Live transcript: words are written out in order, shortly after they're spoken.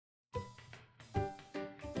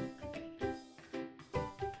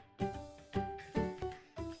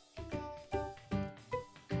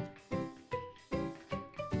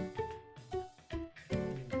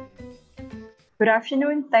Good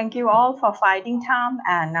afternoon. Thank you all for finding time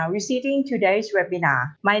and visiting today's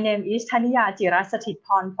webinar. My name is Thaniya Jirasathit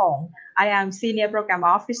Phonpong. I am Senior Program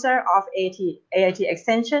Officer of AIT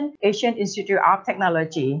Extension, Asian Institute of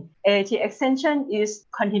Technology. AIT Extension is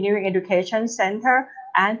Continuing Education Center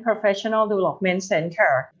and Professional Development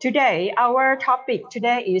Center. Today, our topic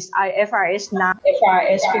is IFRS 9,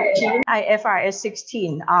 IFRS 15, IFRS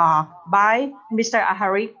 16 by Mr.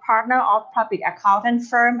 Aharik, partner of public accountant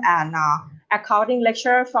firm and accounting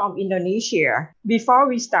lecturer from Indonesia. Before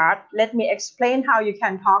we start, let me explain how you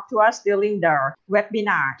can talk to us during the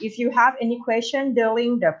webinar. If you have any question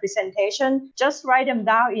during the presentation, just write them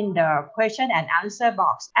down in the question and answer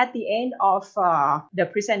box. At the end of the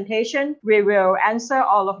presentation, we will answer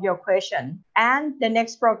all of your questions. And the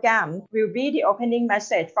next program will be the opening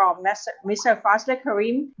message from Mr. Fazle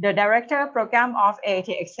Karim, the Director Program of AIT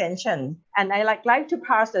Extension. And I'd like to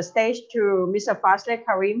pass the stage to Mr. Fazle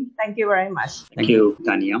Karim. Thank you very much. Thank you,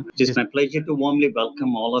 Tanya. It is my pleasure to warmly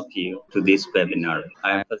welcome all of you to this webinar.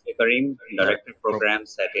 I am Fazle Karim, Director of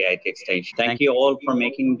Programs at AIT Extension. Thank you all for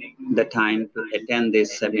making the time to attend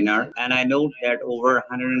this seminar. And I know that over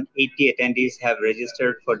 180 attendees have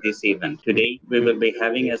registered for this event. Today, we will be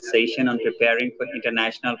having a session on preparing for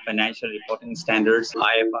International Financial Reporting Standards,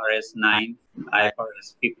 IFRS 9,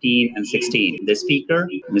 IFRS 15 and 16. The speaker,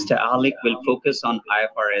 Mr. Alik, will focus on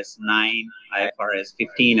IFRS 9, IFRS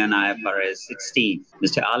 15 and IFRS 16.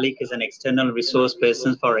 Mr. Alik is an external resource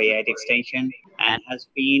person for AIT Extension and has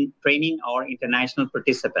been training our international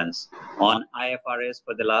participants on IFRS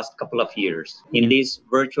for the last couple of years. In this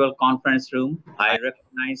virtual conference room, I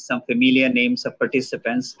recognize some familiar names of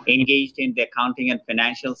participants engaged in the accounting and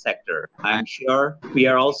financial sector. I'm sure we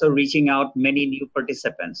are also reaching out many new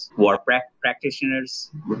participants who are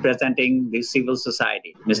practitioners representing the civil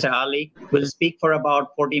society. Mr. Ali will speak for about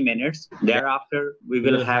 40 minutes. Thereafter, we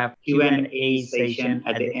will have Q&A session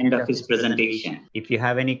at the end of his presentation. If you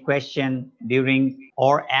have any question during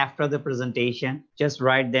or after the presentation, just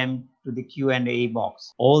write them to the Q&A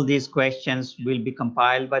box. All these questions will be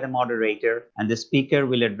compiled by the moderator and the speaker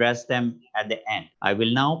will address them at the end. I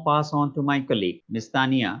will now pass on to my colleague, Ms.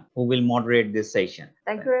 Tania, who will moderate this session.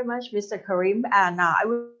 Thank you very much, Mr. Karim. And I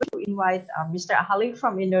will invite Mr. Ahalik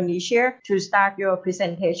from Indonesia to start your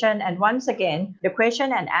presentation. And once again, the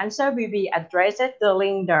question and answer will be addressed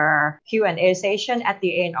during the Q&A session at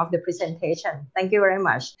the end of the presentation. Thank you very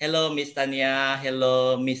much. Hello, Ms. Tania.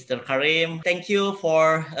 Hello, Mr. Karim. Thank you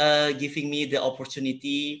for giving me the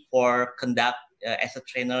opportunity for conduct as a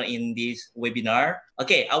trainer in this webinar.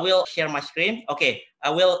 Okay, I will share my screen. Okay, I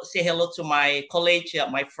will say hello to my colleague,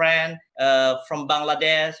 my friend from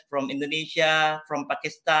Bangladesh, from Indonesia, from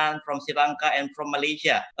Pakistan, from Sri Lanka, and from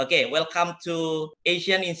Malaysia. Okay, welcome to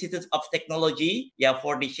Asian Institute of Technology. Yeah,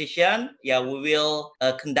 for this session, yeah, we will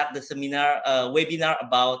conduct the seminar webinar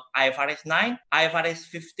about IFRS 9, IFRS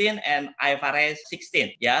 15, and IFRS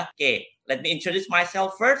 16. Yeah, okay. Let me introduce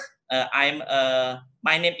myself first.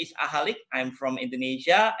 My name is Ahalik. I'm from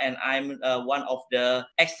Indonesia, and I'm one of the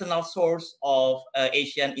external source of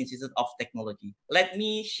Asian Institute of Technology. Let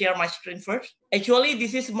me share my screen first. Actually,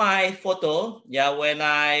 this is my photo. Yeah, when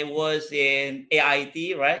I was in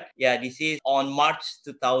AIT, right? Yeah, this is on March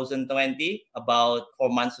 2020, about 4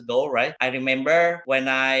 months ago, right? I remember when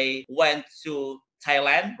I went to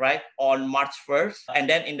Thailand, right, on March 1st. And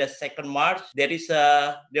then in the second March, there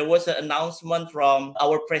was an announcement from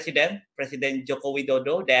our President Joko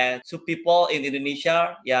Widodo, that 2 people in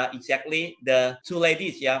Indonesia, yeah, exactly, the 2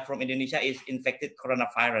 ladies, yeah, from Indonesia is infected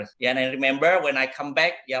coronavirus. Yeah, and I remember when I come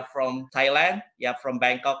back, yeah, from Thailand, yeah, from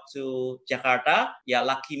Bangkok to Jakarta, yeah,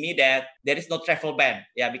 lucky me that there is no travel ban,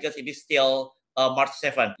 yeah, because it is still March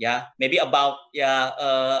 7th, yeah, maybe about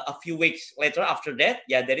a few weeks later after that,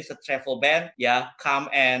 yeah, there is a travel ban, yeah, come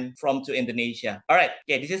and from to Indonesia. All right,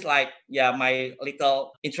 okay, this is like, yeah, my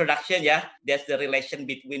little introduction, yeah, that's the relation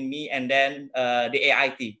between me and then the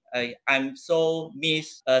AIT. I'm so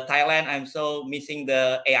miss Thailand. I'm so missing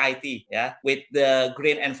the AIT, yeah, with the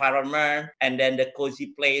green environment and then the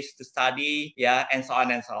cozy place to study, yeah, and so on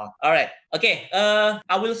and so on. All right, okay,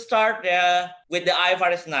 I will start with the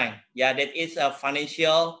IFRS 9. Yeah, that is a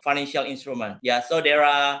financial instrument. Yeah, so there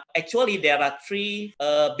are 3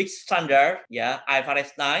 big standard. Yeah,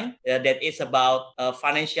 IFRS 9 that is about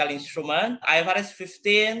financial instrument. IFRS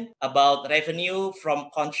 15 about revenue from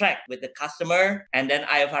contract with the customer, and then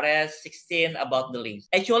IFRS IFRS 16 about the links.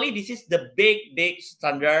 Actually, this is the big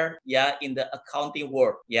standard, yeah, in the accounting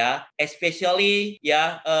world, yeah, especially,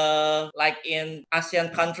 yeah, like in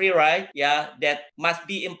ASEAN country, right, yeah, that must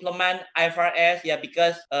be implement IFRS, yeah,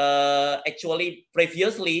 because actually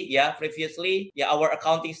previously, our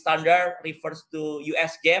accounting standard refers to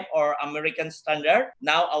US GAAP or American standard.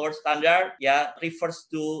 Now our standard, yeah, refers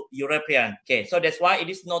to European. Okay, so that's why it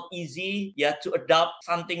is not easy, yeah, to adopt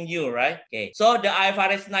something new, right? Okay, so the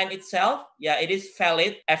IFRS 9 itself, yeah, it is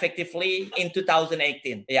valid effectively in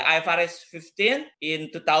 2018. Yeah, IFRS 15 in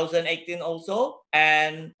 2018 also,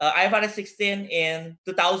 and IFRS 16 in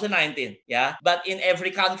 2019. Yeah, but in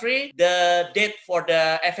every country, the date for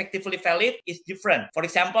the effectively valid is different. For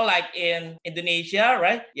example, like in Indonesia,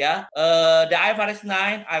 right? Yeah, the IFRS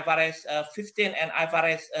 9, IFRS 15, and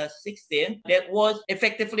IFRS 16 that was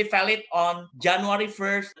effectively valid on January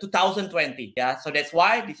 1st, 2020. Yeah, so that's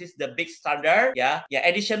why this is the big standard. Yeah.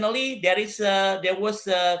 Additionally, there was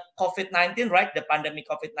COVID-19, right? The pandemic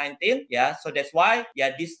COVID-19. Yeah, so that's why,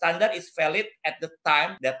 yeah, this standard is valid at the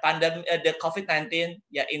time the COVID-19,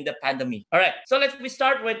 yeah, in the pandemic. All right, so let's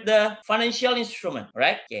start with the financial instrument,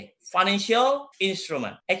 right? Okay, financial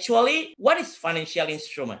instrument. Actually, what is financial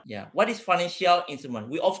instrument? Yeah, what is financial instrument?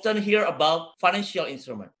 We often hear about financial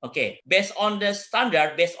instrument. Okay, based on the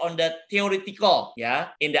standard, based on the theoretical, yeah,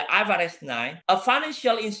 in the IFRS 9, a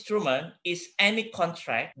financial instrument is any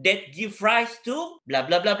contract that gives rise to blah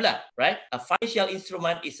blah blah blah, right? A financial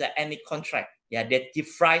instrument is any contract, yeah, that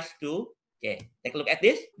gives rise to. Okay, take a look at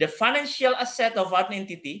this. The financial asset of one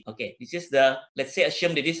entity. Okay, this is the, let's say,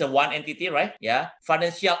 assume that this is a one entity, right? Yeah,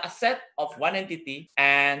 financial asset of one entity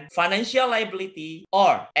and financial liability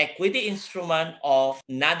or equity instrument of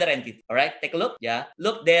another entity. All right, take a look. Yeah,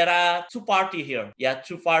 look, there are two parties here. Yeah,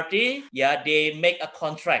 two parties. Yeah, they make a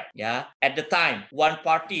contract. Yeah, at the time, one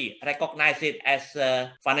party recognize it as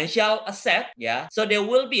a financial asset. Yeah, so there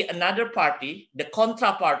will be another party, the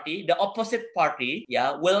contra party, the opposite party.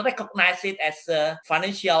 Yeah, will recognize it as a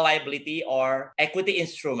financial liability or equity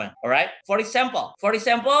instrument. All right. For example,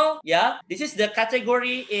 yeah, this is the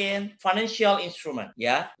category in financial instrument.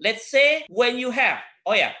 Yeah. Let's say when you have,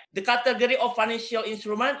 the category of financial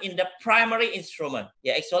instrument in the primary instrument.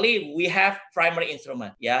 Yeah, actually we have primary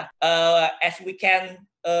instrument. Yeah. As we can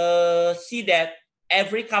see that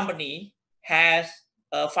every company has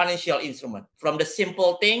a financial instrument, from the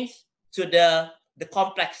simple things to the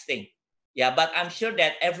complex thing. Yeah, but I'm sure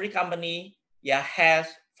that every company, yeah, has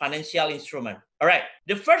financial instrument. All right.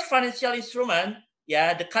 The first financial instrument,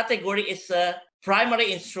 yeah, the category is a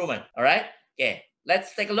primary instrument. All right. Okay.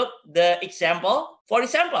 Let's take a look the example. For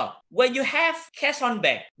example, when you have cash on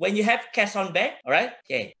bank, all right.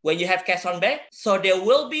 Okay. When you have cash on bank, so there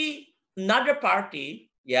will be another party.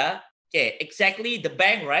 Yeah. Okay. Exactly the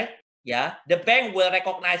bank, right? Yeah. The bank will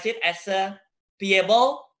recognize it as a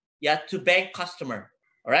payable, yeah, to bank customer.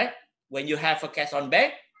 All right. When you have a cash on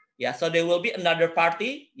bank, yeah, so there will be another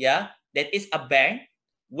party, yeah, that is a bank,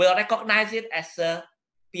 will recognize it as a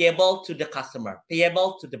payable to the customer,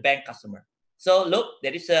 payable to the bank customer. So look,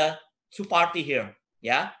 there is a two party here,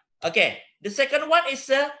 yeah. Okay, the second one is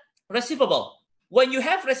a receivable. When you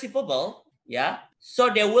have receivable, yeah, so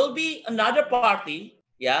there will be another party,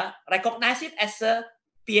 yeah, recognize it as a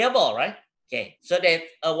payable, right? Okay, so that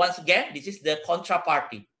once again, this is the contra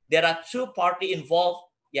party. There are two parties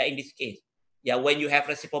involved. Yeah, in this case, yeah, when you have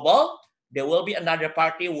receivable, there will be another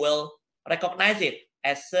party will recognize it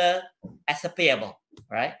as a payable,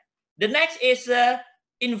 right? The next is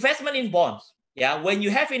investment in bonds. Yeah, when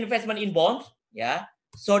you have investment in bonds, yeah,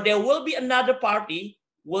 so there will be another party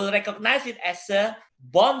will recognize it as a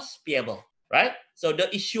bonds payable, right? So the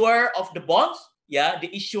issuer of the bonds, yeah, the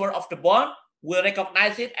issuer of the bond will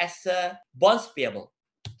recognize it as a bonds payable.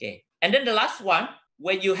 Okay, and then the last one,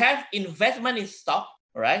 when you have investment in stock.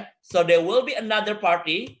 All right. So there will be another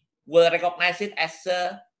party will recognize it as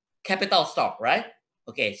a capital stock, right?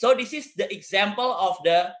 Okay. So this is the example of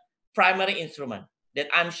the primary instrument that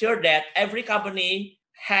I'm sure that every company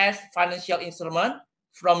has financial instrument,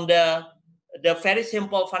 from the very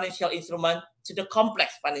simple financial instrument to the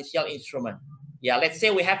complex financial instrument. Yeah. Let's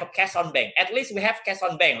say we have a cash on bank. At least we have cash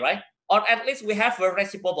on bank, right? Or at least we have a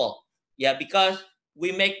receivable. Yeah. Because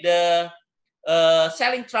we make the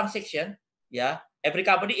selling transaction. Yeah. Every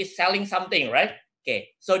company is selling something, right? Okay,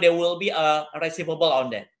 so there will be a receivable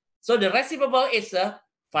on that. So the receivable is a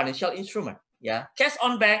financial instrument. Yeah, cash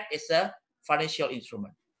on bank is a financial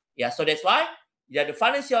instrument. Yeah, so that's why, yeah, the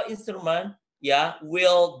financial instrument, yeah,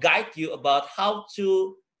 will guide you about how's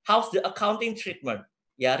the accounting treatment,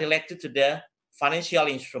 yeah, related to the financial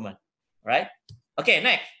instrument, right? Okay,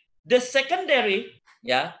 next, the secondary,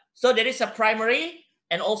 yeah. So there is a primary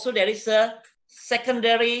and also there is a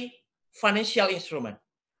secondary financial instrument.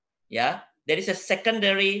 Yeah, there is a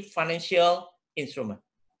secondary financial instrument.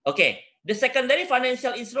 Okay, the secondary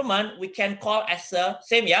financial instrument we can call as a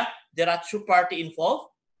same. Yeah, there are two parties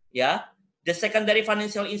involved. Yeah, the secondary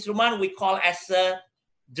financial instrument we call as a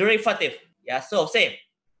derivative. Yeah, so same.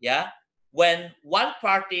 Yeah, when one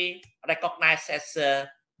party recognized as a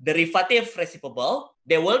derivative receivable,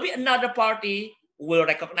 there will be another party who will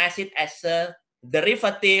recognize it as a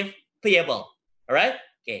derivative payable. All right.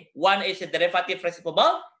 Okay, one is a derivative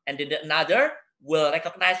receivable, and then another will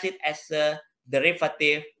recognize it as a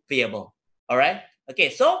derivative payable. All right. Okay,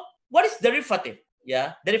 so what is derivative?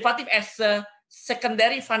 Yeah, derivative as a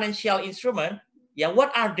secondary financial instrument. Yeah, what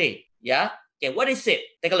are they? Yeah. Okay, what is it?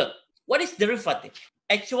 Take a look. What is derivative?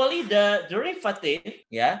 Actually, the derivative,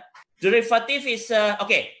 yeah, derivative is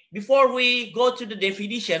okay. Before we go to the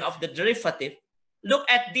definition of the derivative, look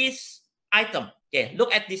at this item. Okay,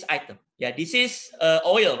 look at this item. Yeah, this is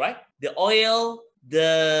oil, right? The oil,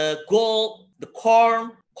 the gold, the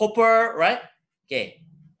corn, copper, right? Okay,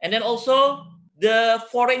 and then also the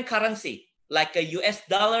foreign currency like a US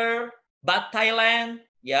dollar, baht Thailand,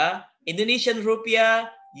 yeah, Indonesian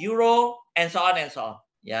rupiah, euro, and so on and so on.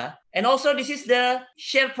 Yeah, and also this is the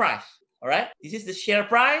share price. All right, this is the share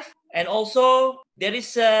price, and also there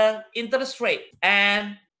is a interest rate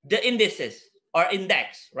and the indices or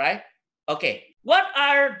index, right? Okay, what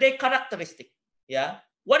are the characteristic? Yeah,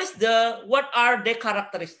 what are the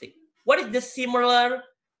characteristic? What is the similar?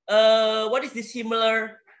 What is the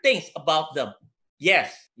similar things about them?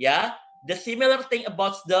 Yes, yeah, the similar thing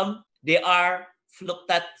about them, they are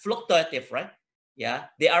fluctuative, right? Yeah,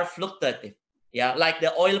 they are fluctuative. Yeah, like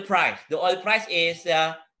the oil price. The oil price is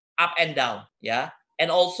up and down. Yeah, and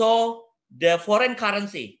also the foreign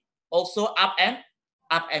currency also up and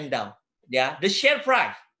down. Yeah, the share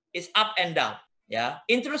price is up and down. Yeah,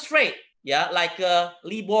 interest rate. Yeah, like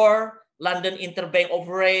LIBOR, London Interbank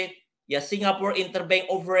Overrate. Yeah, Singapore Interbank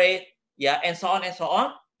Overrate. Yeah, and so on and so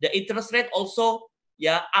on. The interest rate also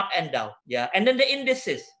up and down. Yeah, and then the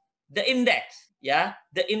indices, the index. Yeah,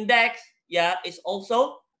 the index is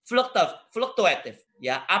also fluctuative,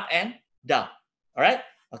 up and down. All right.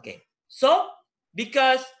 Okay. So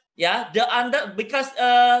because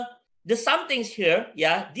the some things here,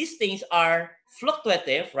 these things are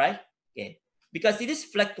fluctuative, right? Okay. Because it is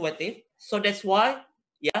fluctuative, so that's why.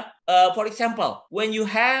 For example, when you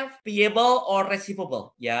have payable or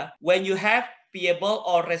receivable, when you have payable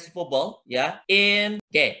or receivable,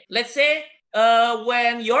 let's say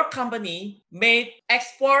when your company made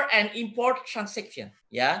export and import transaction,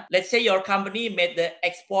 let's say your company made the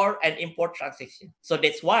export and import transaction. So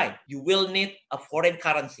that's why you will need a foreign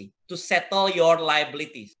currency to settle your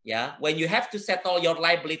liabilities. When you have to settle your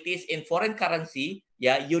liabilities in foreign currency,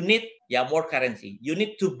 you need more currency. You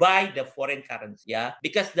need to buy the foreign currency,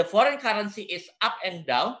 because the foreign currency is up and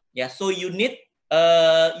down. So you need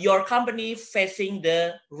your company facing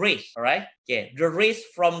the risk, all right? Okay, the risk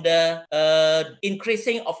from the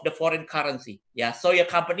increasing of the foreign currency. So your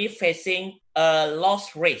company facing a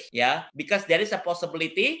loss risk, because there is a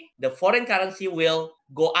possibility the foreign currency will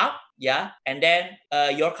go up, and then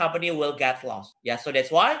your company will get lost. So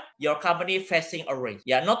that's why your company facing a risk.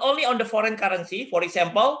 Not only on the foreign currency, for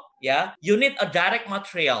example, you need a direct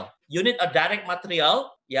material.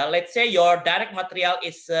 Let's say your direct material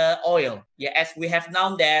is oil. As we have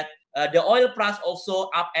known that the oil price also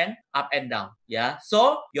up and down.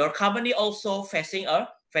 So your company also facing a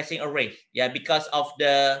risk. Because of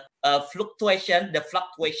the fluctuation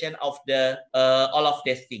of the all of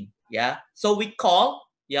this thing. So we call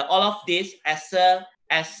all of this as a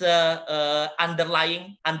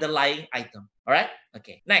underlying item. All right.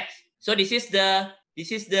 Okay. Next. So this is the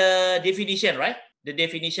definition, right? The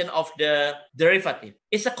definition of the derivative.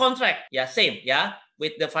 It's a contract. Same.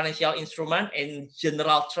 With the financial instrument in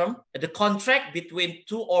general term, the contract between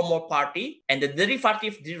two or more parties, and the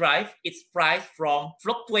derivative derive its price from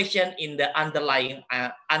fluctuation in the underlying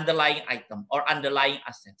item or underlying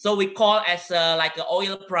asset. So we call as like the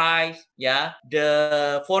oil price,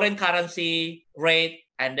 the foreign currency rate,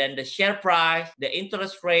 and then the share price, the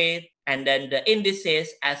interest rate, and then the indices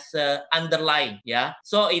as underlying.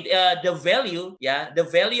 So the value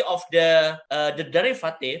of the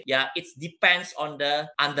derivative, it depends on the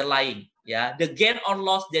underlying. The gain or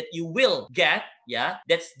loss that you will get,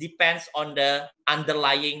 that depends on the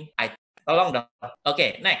underlying item.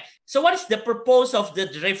 Okay, next. So what is the purpose of the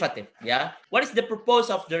derivative? What is the purpose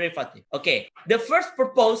of derivative? Okay, the first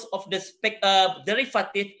purpose of the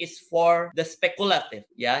derivative is for the speculative.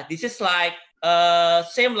 This is like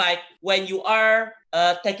same like when you are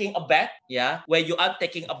taking a bet, when you are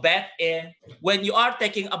taking a bet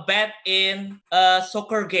in a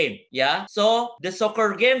soccer game, so the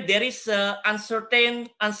soccer game, there is uncertain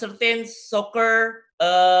soccer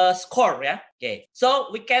score, okay, so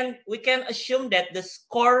we can assume that the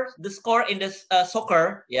score in the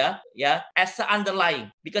soccer, as the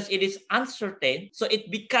underlying, because it is uncertain, so it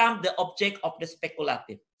becomes the object of the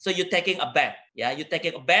speculative. So you're taking a bet,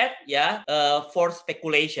 for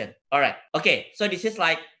speculation. All right, okay, so this is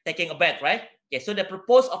like taking a bet, right? Okay, so the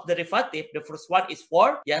purpose of the derivative, the first one is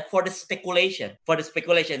for the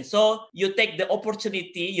speculation, So you take the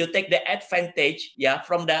opportunity, you take the advantage,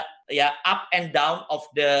 from the up and down of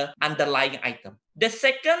the underlying item. The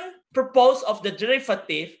second purpose of the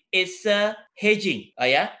derivative is hedging.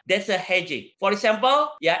 That's a hedging. For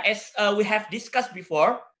example, as we have discussed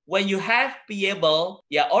before, when you have payable,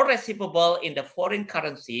 or receivable in the foreign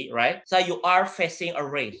currency, right? So you are facing a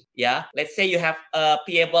risk, Let's say you have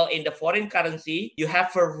payable in the foreign currency, you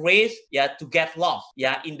have a risk, to get lost,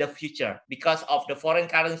 in the future because of the foreign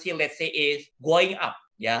currency, let's say, is going up.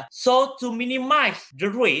 So to minimize the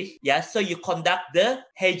risk, so you conduct the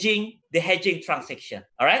hedging transaction.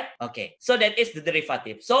 All right. Okay. So that is the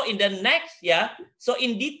derivative. So in the next, so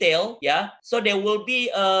in detail, so there will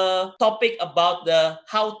be a topic about the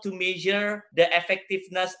how to measure the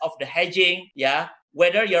effectiveness of the hedging,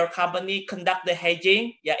 whether your company conduct the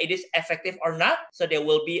hedging, it is effective or not. So there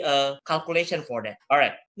will be a calculation for that. All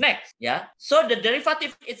right. Next, so the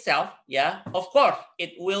derivative itself, of course,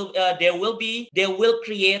 it will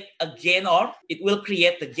create a gain or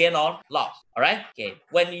the gain or loss. All right. Okay.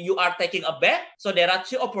 When you are taking a bet, so there are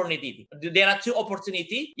two opportunities. You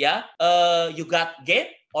got gain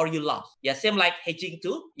or you lost. Same like hedging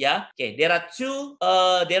too. Okay. There are two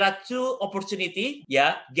opportunity.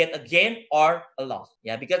 Get a gain or a loss.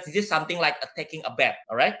 Because this is something like taking a bet.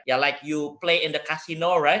 All right. Like you play in the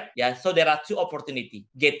casino, right? So there are two opportunities: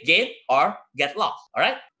 get gain or get loss. All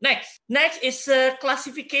right. Next is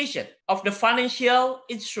classification of the financial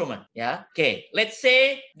instrument. Okay. Let's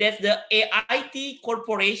say that the AIT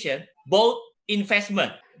Corporation bought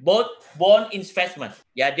bond investment,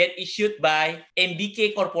 that issued by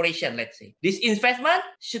MBK Corporation, let's say. This investment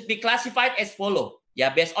should be classified as follow.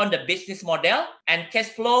 Based on the business model and cash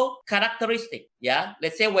flow characteristic.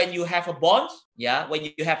 Let's say when you have a bonds,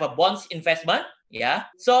 investment,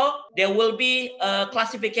 so there will be a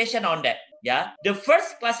classification on that. The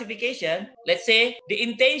first classification, let's say the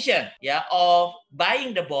intention, of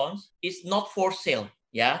buying the bonds is not for sale.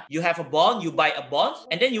 You have a bond, you buy a bond,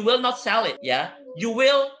 and then you will not sell it. You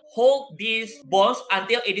will hold these bonds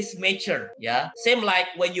until it is mature. Same like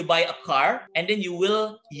when you buy a car, and then you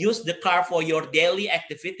will use the car for your daily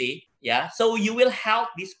activity. So you will hold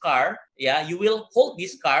this car. You will hold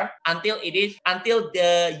this car until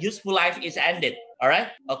the useful life is ended. All right.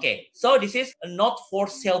 Okay. So this is not for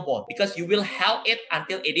sale bond because you will hold it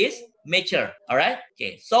until it is mature. All right.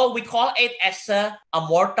 Okay. So we call it as a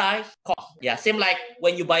amortized cost. Same like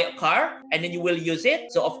when you buy a car and then you will use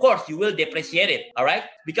it. So of course you will depreciate it. All right.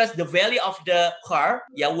 Because the value of the car,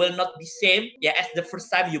 will not be same, as the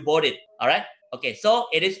first time you bought it. All right. Okay, so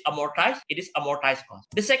it is amortized. It is amortized cost.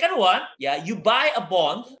 The second one, you buy a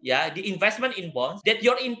bond, the investment in bonds, that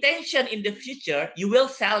your intention in the future, you will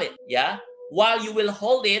sell it, while you will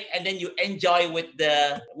hold it and then you enjoy with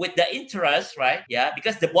the interest, right?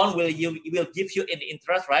 Because the bond will give you an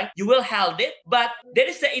interest, right? You will hold it, but there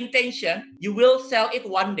is the intention you will sell it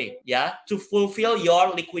one day, to fulfill your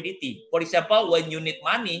liquidity. For example, when you need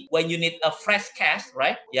money, when you need a fresh cash,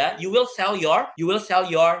 right? You will sell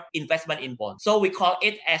your investment in bonds. So we call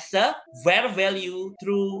it as a fair value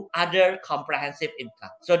through other comprehensive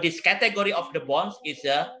income. So this category of the bonds is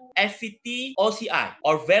a FVT OCI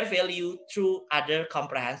or fair value through other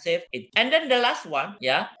comprehensive income. And then the last one,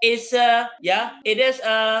 is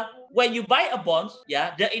when you buy a bond,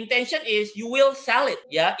 the intention is you will sell it,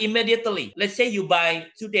 immediately. Let's say you buy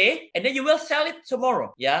today and then you will sell it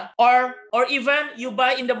tomorrow, or even you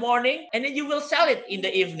buy in the morning and then you will sell it in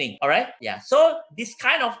the evening. All right, So this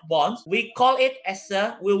kind of bonds we call it as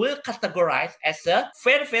we will categorize as a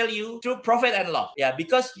fair value through profit and loss,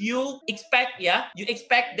 because you expect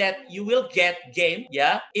that you will get gain,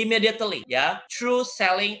 immediately, through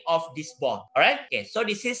selling of this bond. All right, okay. So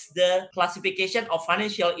this is the classification of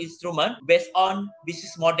financial instrument based on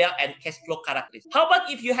business model and cash flow characteristics. How about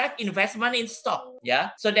if you have investment in stock?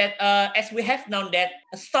 So that as we have known that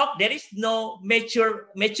a stock, there is no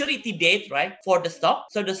maturity date, right, for the stock.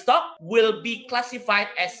 So the stock will be classified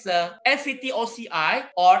as a FVT OCI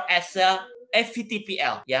or as a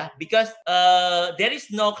FVTPL, yeah, because there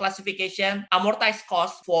is no classification amortized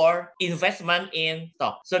cost for investment in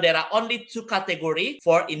stock. So there are only two categories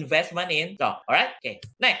for investment in stock. All right. Okay.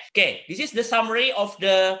 Next. Okay. This is the summary of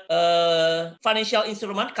the financial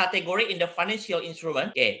instrument category in the financial instrument.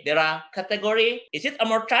 Okay. There are category. Is it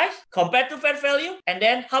amortized compared to fair value? And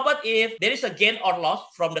then how about if there is a gain or loss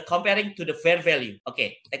from the comparing to the fair value?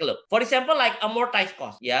 Okay. Take a look. For example, like amortized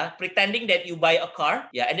cost. Yeah. Pretending that you buy a car.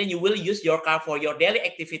 Yeah. And then you will use your car for your daily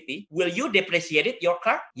activity. Will you depreciate it, your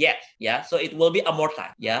car? Yes. Yeah. So it will be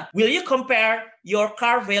amortized. Yeah. Will you compare your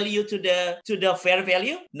car value to the fair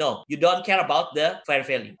value? No, you don't care about the fair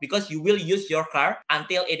value because you will use your car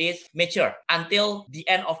until it is mature, until the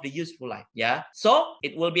end of the useful life. Yeah. So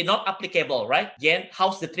it will be not applicable, right? Gain,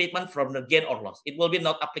 how's the treatment from the gain or loss? It will be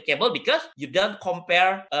not applicable because you don't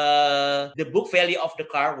compare the book value of the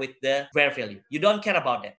car with the fair value. You don't care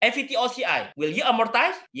about that. FVTOCI, will you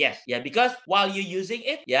amortize? Yes. Yeah, because while you're using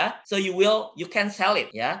it, yeah, so you can sell it.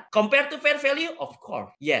 Yeah. Compared to fair value, of course.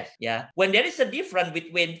 Yes. Yeah. When there is a difference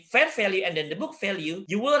between fair value and then the book value,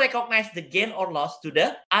 you will recognize the gain or loss to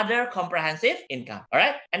the other comprehensive income. All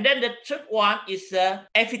right. And then the third one is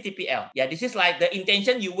FVTPL. Yeah, this is like the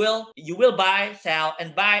intention you will buy, sell,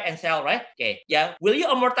 right? Okay. Yeah. Will you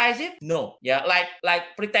amortize it? No. Yeah. Like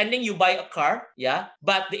pretending you buy a car. Yeah.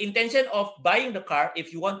 But the intention of buying the car,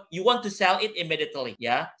 if you want to sell it immediately.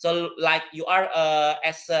 Yeah. So like you are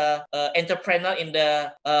as a entrepreneur in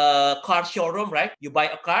the car showroom, right? You buy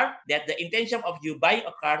a car. That the intention of you buying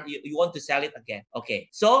a car, you want to sell it again. Okay.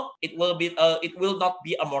 So it will not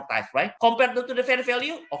be amortized, right? Compared to the fair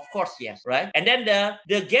value, of course, yes, right? And then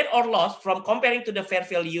the gain or loss from comparing to the fair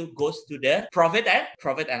value goes to the profit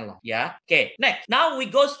and loss. Yeah. Okay. Next, now we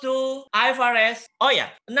goes to IFRS. Oh yeah,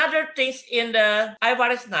 another things in the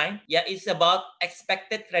IFRS 9, yeah, is about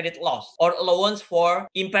expected credit loss or allowance for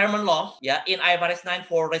impairment loss. Yeah, in IFRS 9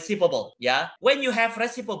 for receivable. Yeah, when you have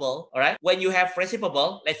receivable, all right. When you have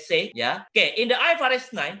receivable, let's say, yeah. Okay, in the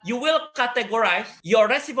IFRS 9, you will categorize your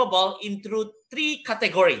receivable into three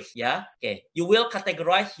categories. Yeah. Okay. You will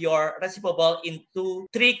categorize your receivable into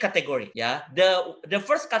three categories. Yeah. The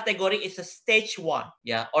first category is a stage 1.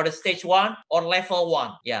 Yeah. Or the stage 1 or level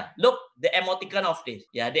 1. Yeah. Look, the emoticon of this.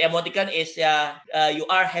 Yeah. The emoticon is you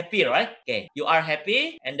are happy, right? Okay. You are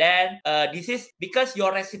happy, and then this is because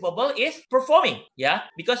your receivable is performing. Yeah.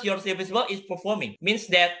 Because your receivable is performing means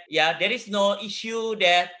that there is no issue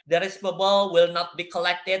that the receivable will not be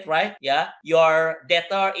collected, right? Yeah. Your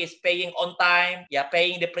debtor is paying on time. Yeah.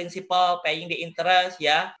 Paying the principal, paying the interest.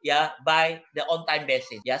 Yeah. Yeah. By the on time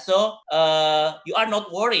basis. Yeah. So you are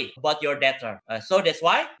not worried about your debtor. So that's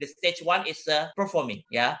why the stage 1 is performing.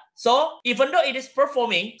 Yeah. So even though it is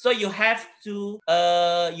performing, so you have to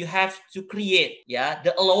create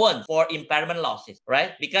the allowance for impairment losses,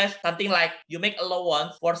 right? Because something like you make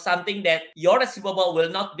allowance for something that your receivable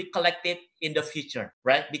will not be collected in the future,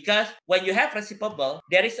 right? Because when you have receivable,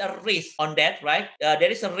 there is a risk on that, right?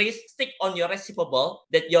 There is a risk stick on your receivable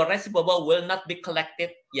that your receivable will not be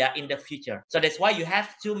collected in the future. So that's why you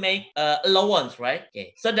have to make allowance, right?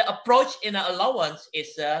 Okay. So the approach in an allowance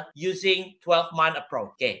is using 12-month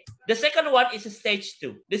approach. Okay. The second one is stage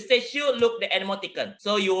 2. The stage 2, look the emoticon.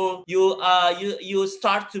 So you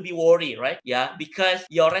start to be worried, right? Yeah, because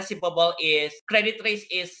your receivable is credit risk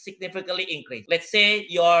is significantly increased. Let's say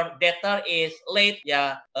your debtor is late.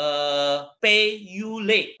 Yeah, pay you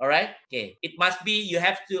late. All right. Okay. It must be you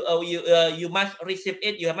have to you must receive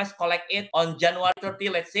it. You must collect it on January 30.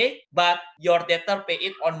 Let's say, but your debtor pay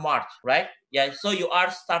it on March, right? Yeah, so you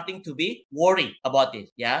are starting to be worried about it.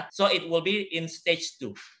 Yeah, so it will be in stage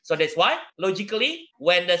 2. So that's why logically,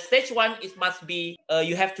 when the stage 1 is must be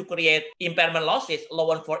you have to create impairment losses,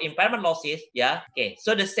 allowance for impairment losses. Yeah, okay.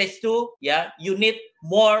 So the stage 2, you need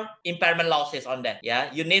more impairment losses on that.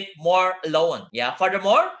 Yeah, you need more allowance. Yeah.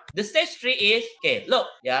 Furthermore, the stage 3 is look.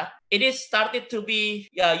 It is started to be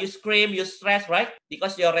you scream, you stress, right?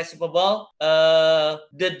 Because your receivable,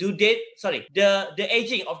 the due date, the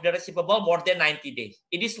aging of the receivable more than 90 days.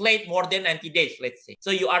 It is late more than 90 days, let's say. So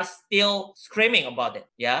you are still screaming about it.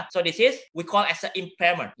 Yeah. So this is we call as an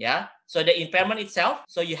impairment. Yeah. So the impairment itself,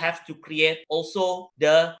 so you have to create also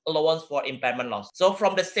the allowance for impairment loss. So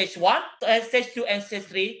from the stage 1 to stage 2 and stage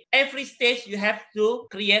 3, every stage you have to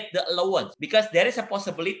create the allowance because there is a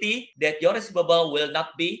possibility that your receivable will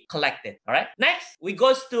not be collected. All right. Next, we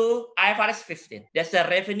goes to IFRS 15. That's the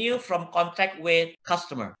revenue from contract with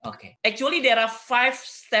customer. Okay. Actually, there are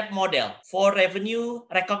 5-step model for revenue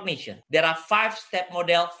recognition. There are 5-step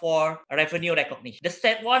model for revenue recognition. The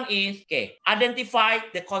step 1 is identify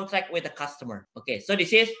the contract with with the customer. Okay, so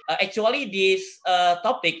this is actually this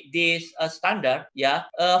topic, this standard,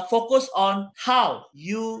 focus on how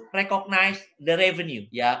you recognize the revenue,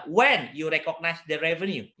 when you recognize the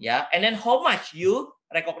revenue, and then how much you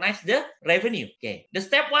recognize the revenue. Okay. The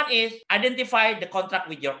step one is identify the contract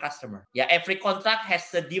with your customer. Every contract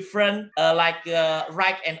has a different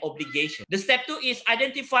right and obligation. The step two is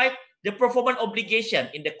identify the performance obligation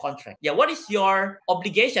in the contract. What is your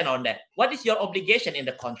obligation on that? What is your obligation in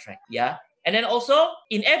the contract? And then also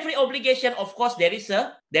in every obligation, of course, there is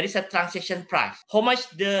a transaction price. How much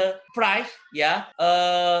the price,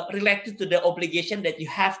 related to the obligation that you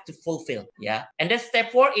have to fulfill. And then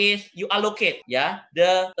step four is you allocate,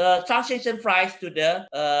 the transaction price to the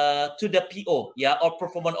PO, or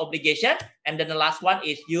performance obligation. And then the last one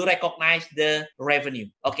is you recognize the revenue.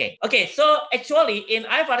 Okay. So actually in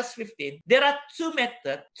IFRS 15, there are two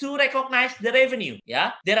methods to recognize the revenue.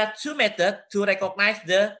 There are two methods to recognize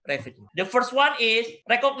the revenue. The first one is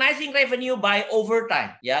recognizing revenue by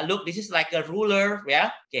overtime. Look, this is like a ruler.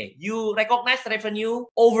 Okay, you recognize revenue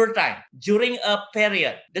over time during a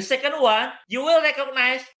period. The second one, you will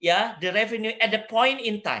recognize the revenue at the point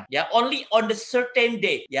in time. Only on the certain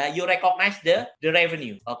date. You recognize the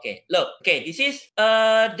revenue. Okay, look. Okay, this is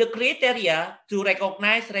the criteria to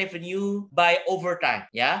recognize revenue by overtime.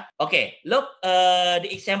 Okay, look,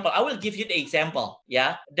 the example. I will give you the example.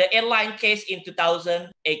 The airline case in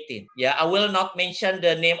 2018. I will not mention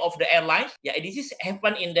the name of the airlines. This is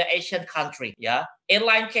happened in the Asian country.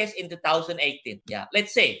 Airline case in 2018.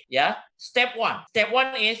 Let's say, step one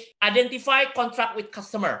is identify contract with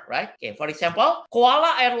customer, right? Okay, for example,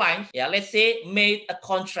 Koala Airlines, let's say made a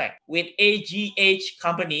contract with AGH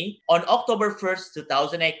company on October 1st,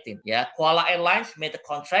 2018. Koala Airlines made a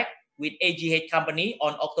contract with AGH company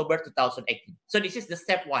on October 2018. So this is the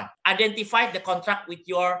step one. Identify the contract with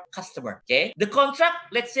your customer. Okay. The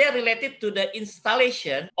contract, let's say, related to the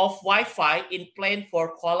installation of Wi-Fi in plane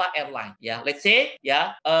for Koala Airline. Let's say,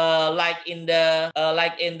 like in the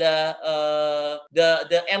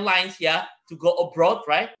airlines, to go abroad,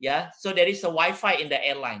 right? So there is a Wi-Fi in the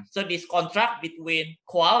airline. So this contract between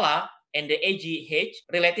Koala and the AGH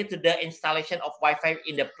related to the installation of Wi-Fi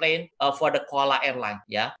in the plane for the Koala Airline.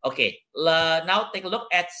 Okay. Now take a look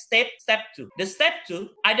at step two. The step two,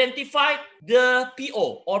 identify the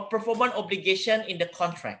PO or performance obligation in the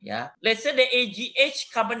contract. Let's say the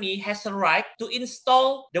AGH company has a right to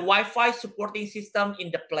install the Wi-Fi supporting system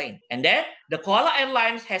in the plane, and then the Koala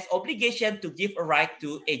Airlines has obligation to give a right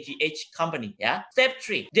to AGH company. Step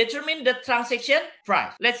three, determine the transaction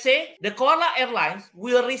price. Let's say the Koala Airlines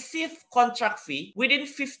will receive contract fee within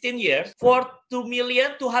 15 years for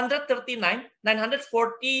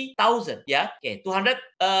 2,239,940,000. Okay,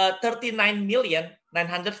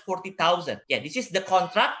 239,940,000. This is the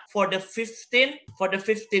contract for the 15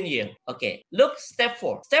 year. Okay, look, step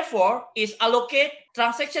four. Step four is allocate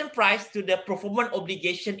transaction price to the performance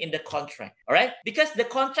obligation in the contract. All right, because the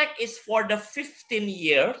contract is for the 15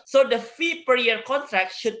 years, so the fee per year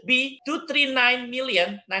contract should be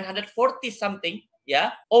 239,940 something.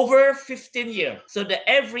 Over 15 years. So the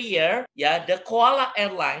every year, the Koala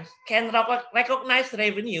Airlines can recognize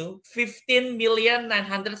revenue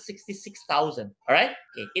 15,966,000. All right.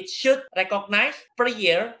 Okay. It should recognize per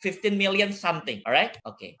year 15 million something. All right.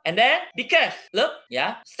 Okay. And then because look,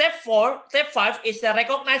 step five is the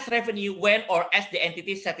recognize revenue when or as the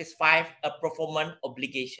entity satisfies a performance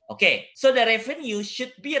obligation. Okay. So the revenue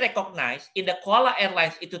should be recognized in the Koala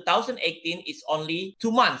Airlines in 2018 is only 2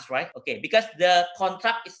 months, right? Okay. Because the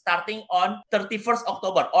contract is starting on 31st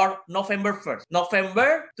October or November 1st.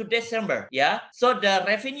 November to December. So the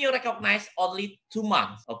revenue recognized only 2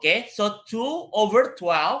 months. Okay. So 2 over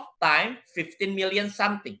 12 times 15 million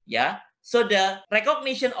something. So the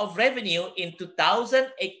recognition of revenue in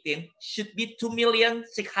 2018 should be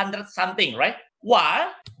 2,600,000 something, right?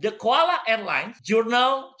 While the Koala Airlines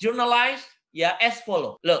journalized as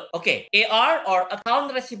follow. Look, okay, AR or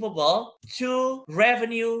account receivable to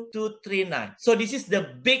revenue 239. So this is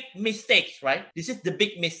the big mistakes, right? This is the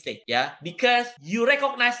big mistake, because you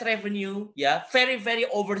recognize revenue, very, very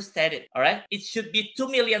overstated, all right? It should be 2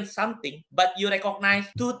 million something, but you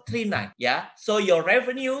recognize 239, So your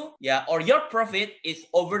revenue, or your profit is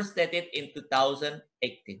overstated in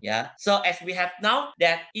 2018, So as we have now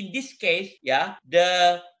that in this case,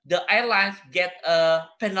 the airlines get a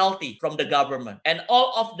penalty from the government, and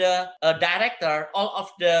all of the director, all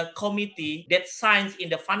of the committee that signs in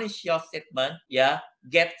the financial statement,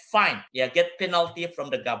 get fined, get penalty from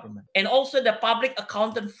the government, and also the public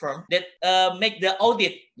accountant firm that make the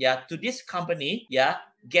audit, to this company,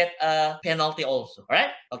 get a penalty also. All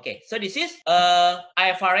right. Okay. So this is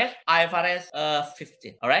IFRS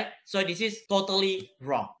 15. All right. So this is totally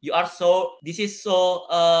wrong. This is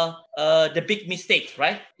the big mistake,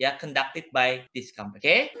 right? Yeah, conducted by this company.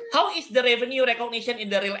 Okay. How is the revenue recognition in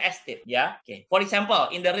the real estate? Yeah. Okay. For example,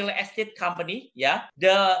 in the real estate company, yeah,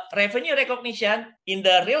 the revenue recognition in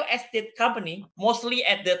the real estate company mostly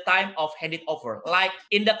at the time of handed over. Like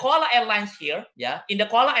in the Koala Airlines here, yeah, in the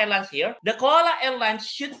Koala Airlines here, the Koala Airlines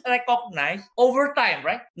should recognize over time,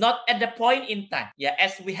 right? Not at the point in time. Yeah,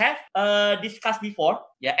 as we have discussed before.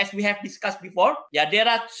 Yeah, as we have discussed before, yeah, there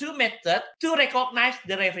are two methods to recognize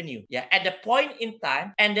the revenue. Yeah, at the point in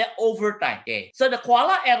time and the over time. Okay, so the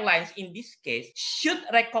Koala Airlines in this case should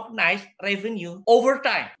recognize revenue over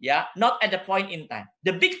time. Yeah, not at the point in time.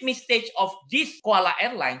 The big mistake of this Koala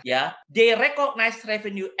Airlines, yeah, they recognize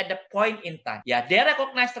revenue at the point in time. Yeah, they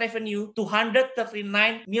recognize revenue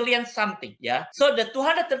 239 million something. Yeah, so the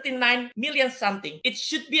 239 million something, it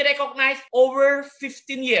should be recognized over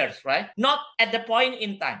 15 years, right? Not at the point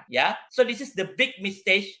in time. Yeah, so this is the big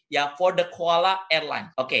mistake, yeah, for the Koala Airline.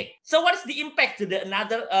 Okay, so what is the impact to the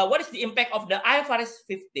another? What is the impact of the IFRS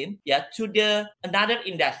 15? Yeah, to the another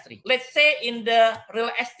industry. Let's say in the real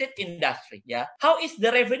estate industry. Yeah, how is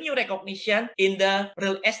the revenue recognition in the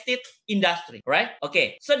real estate industry? Right?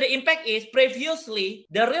 Okay, so the impact is previously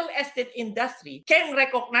the real estate industry can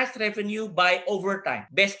recognize revenue by overtime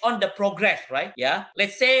based on the progress. Right? Yeah,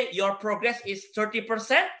 let's say your progress is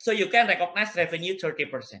 30%, so you can recognize revenue 30%.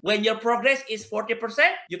 When your progress is 40%,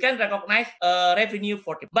 you can recognize revenue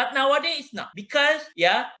 40%. But nowadays it's not, because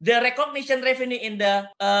yeah, the recognition revenue in the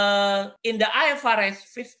IFRS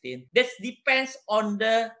 15, that depends on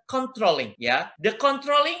the controlling. Yeah, the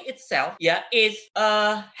controlling itself, yeah, is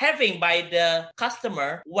having by the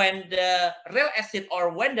customer when the real estate or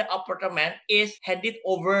when the apartment is handed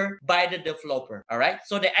over by the developer. All right,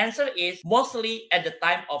 so the answer is mostly at the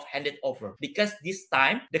time of handed over, because this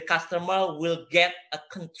time the customer will get a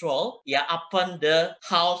control, yeah, upon the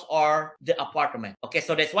house or the apartment. Okay,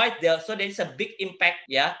 so that's why there is a big impact,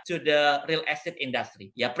 yeah, to the real estate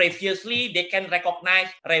industry. Yeah, previously they can recognize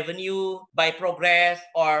revenue by progress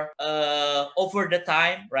or over the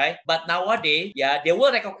time, right? But nowadays, yeah, they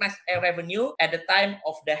will recognize a revenue at the time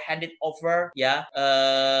of the handed over, yeah,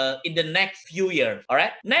 in the next few years. All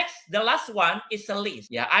right. Next, the last one is a lease.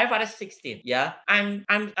 Yeah, IFRS 16. Yeah, I'm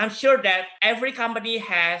sure that every company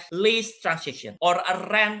has lease transaction or a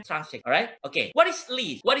rent transaction. All right. Okay. What is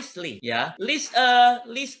lease? What is lease? Yeah, lease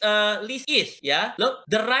is, yeah, look,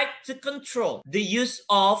 the right to control the use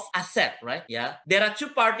of asset. Right. Yeah, there are two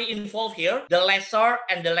parties involved here, the lessor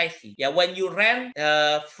and the lessee. Yeah, when you rent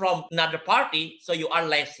from another party, so you are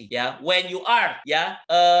lessee. Yeah, when you are, yeah,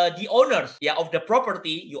 the owners, yeah, of the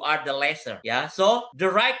property, you are the lessor. Yeah, so the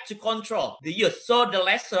right to control the use. So the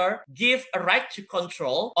lessor give a right to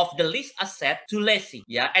control of the lease asset to lessee.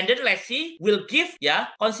 Yeah, and then lessee will give, yeah,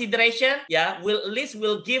 consideration. Yeah, lease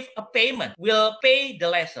will give a payment, will pay the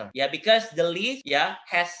lessor. Yeah, because the lease, yeah,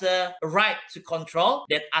 has a right to control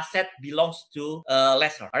that asset belongs to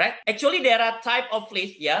lessor. All right. Actually, there are type of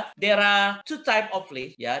lease. Yeah, there are two type of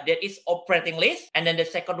lease. Yeah, there is operating lease, and then the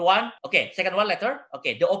second one. Okay, second one letter.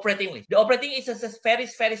 Okay, the operating lease. The operating is a very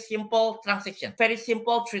simple transaction, very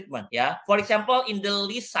simple treatment. Yeah. For example, in the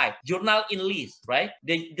lease side, journal in lease, right?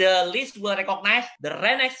 The lease will recognize the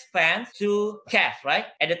rent expense to cash, right?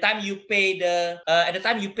 At the time you pay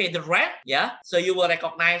the rent, yeah. So you will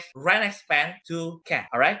recognize rent expense to cash.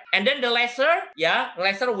 All right. And then the lessor, yeah,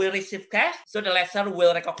 lessor will receive cash, so the lessor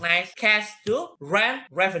will recognize cash to rent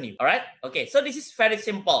revenue. All right. Okay. So this is very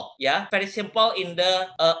simple. Yeah, very simple in the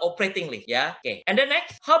operating lease. Yeah. Okay. And then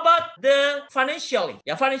next, how about the financial lease?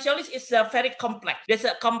 Yeah, financial lease is very complex. There's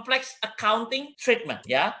a complex accounting treatment.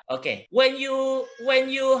 Yeah. Okay. When you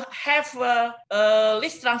have a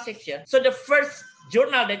lease transaction, so the first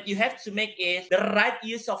journal that you have to make is the right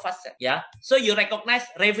use of asset. Yeah, so you recognize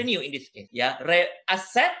revenue in this case. Yeah,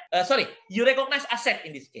 you recognize asset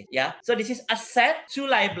in this case. Yeah, so this is asset to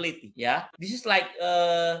liability. Yeah, this is like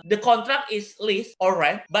the contract is lease or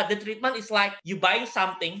rent, but the treatment is like you buying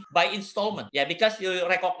something by installment. Yeah, because you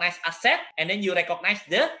recognize asset and then you recognize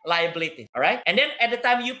the liability. All right, and then at the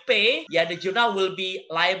time you pay, yeah, the journal will be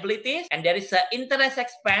liabilities, and there is an interest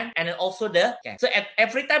expense and then also the cash. So at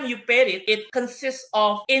every time you pay it, it consists consists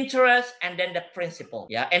of interest and then the principal.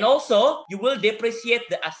 Yeah, and also you will depreciate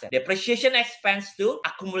the asset. Depreciation expense to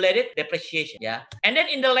accumulated depreciation. Yeah, and then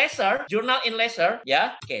in the lesser journal in lesser.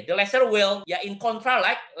 Yeah, okay, the lesser will in contra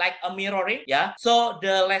like a mirroring. Yeah, so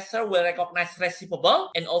the lesser will recognize receivable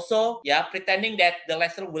and also pretending that the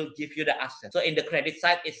lesser will give you the asset. So in the credit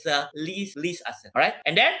side, it's a lease asset. All right,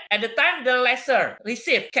 and then at the time the lesser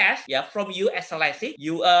receive cash from you as a lessee,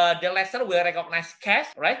 the lesser will recognize cash,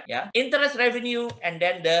 right? Yeah, interest revenue and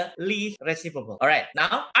then the lease receivable. All right,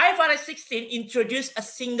 now IFRS 16 introduced a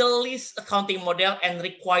single lease accounting model and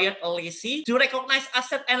required a lessee to recognize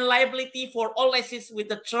asset and liability for all lessees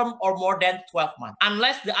with a term or more than 12 months,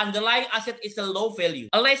 unless the underlying asset is a low value.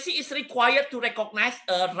 A lessee is required to recognize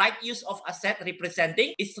a right use of asset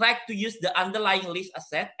representing its right to use the underlying lease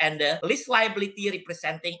asset and the lease liability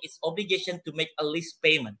representing its obligation to make a lease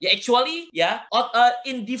payment. Actually,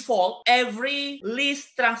 in default, every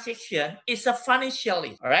lease transaction is a financial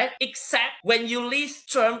lease, all right? Except when your lease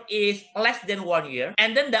term is less than 1 year,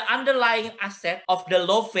 and then the underlying asset of the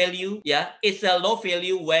low value, is a low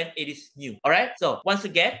value when it is new, all right? So once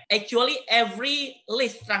again, actually every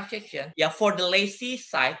lease transaction, for the lessee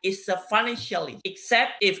side is a financial lease,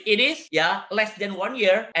 except if it is, less than 1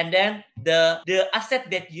 year, and then the asset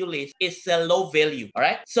that you lease is a low value, all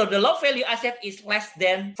right? So the low value asset is less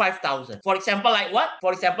than 5,000. For example, like what?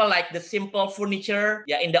 For example, like the simple furniture,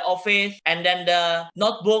 in the office, and then the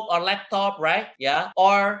notebook or laptop, right?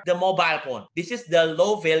 Or the mobile phone. This is the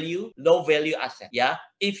low value asset.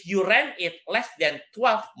 If you rent it less than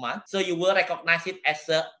 12 months, so you will recognize it as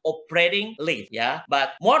a operating lease.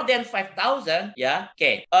 But more than 5,000,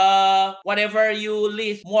 okay. Whatever you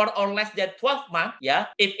lease more or less than 12 months,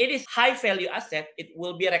 if it is high value asset, it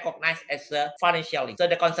will be recognized as a financial lease. So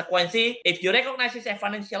the consequence, if you recognize it as a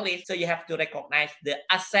financial lease, so you have to recognize the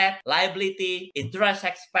asset, liability, interest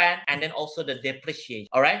expense, and then also the depreciation.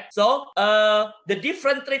 All right. So the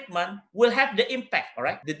different treatment will have the impact. All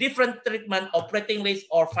right. The different treatment, operating lease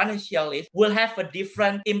or financial lease, will have a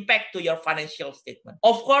different impact to your financial statement.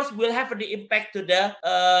 Of course, will have the impact to the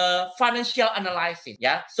financial analysis.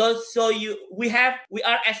 So we are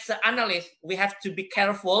as an analyst, we have to be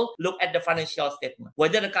careful, look at the financial statement,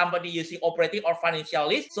 whether the company using operating or financial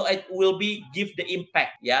lease, so it will give the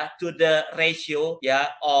impact to the ratio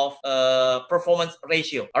of performance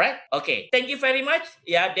ratio. All right, okay, thank you very much.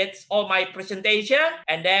 That's all my presentation,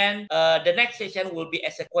 and then the next session will be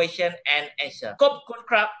as a question and answer.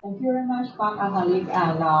 Thank you very much, Pak Ahalik.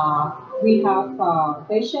 And we have a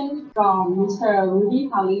question from Mr. Rudy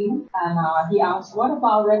Halim, and he asks, what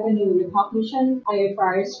about revenue recognition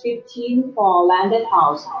IFRS 15 for landed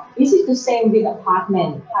house? Is it the same with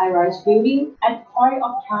apartment, high-rise building at point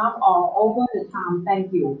of time or over the time?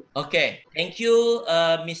 Thank you. Okay, thank you,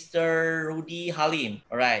 Mr. Rudy Halim.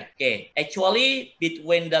 All right, okay. Actually,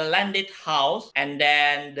 between the landed house and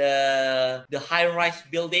then the high-rise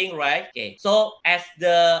building, right? Okay, so as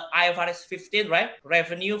the IFRS 15, right?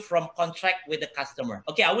 Revenue from contract with the customer.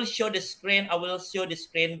 Okay, I will show the screen.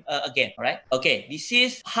 Again, all right? Okay, this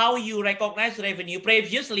is how you recognize revenue.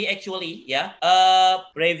 Previously, actually,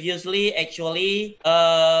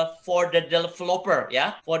 for the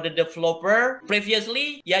developer,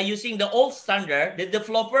 previously, using the old standard, the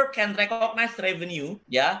developer can recognize revenue,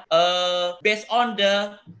 based on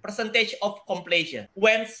the percentage of completion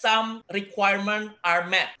when some requirements are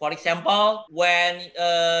met. For example, when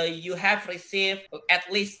you have received at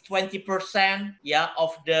least 20%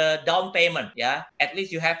 of the down payment, at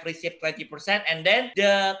least you have received 20%, and then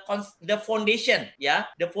the foundation,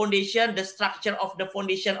 the structure of the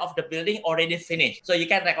foundation of the building already finished, so you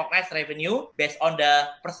can recognize revenue based on the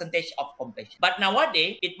percentage of completion. But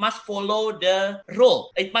nowadays it must follow the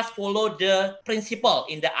rule, it must follow the principle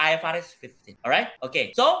in the IFRS 15. All right,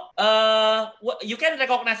 okay, so you can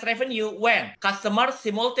recognize revenue when customers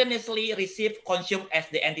simultaneously receive, consume as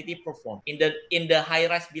the entity perform. In the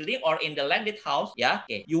high-rise building or in the landed house,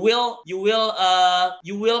 okay, you will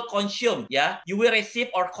consume, you will receive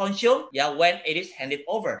or consume, when it is handed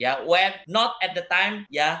over, when not at the time,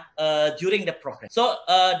 during the progress. So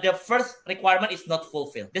the first requirement is not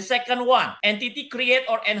fulfilled. The second one, entity create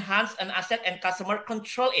or enhance an asset and customer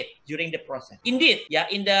control it during the process. Indeed,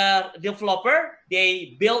 in the developer,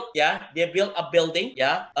 they build a building,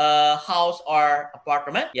 a house or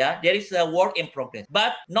apartment, there is a work in progress,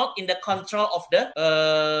 but not in the control of the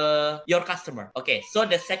your customer. Okay, so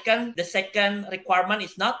the second requirement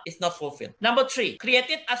is not fulfilled. Number 3,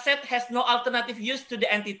 created asset has no alternative use to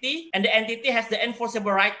the entity, and the entity has the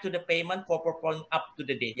enforceable right to the payment for performance up to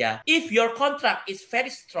the date. If your contract is very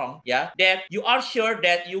strong, that you are sure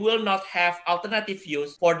that you will not have alternative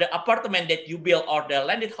use for the apartment that you build or the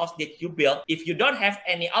landed house that you build, if you don't have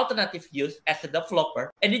any alternative use as a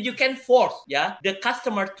developer, and then you can force the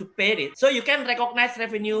customer to pay it, so you can recognize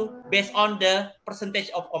revenue based on the percentage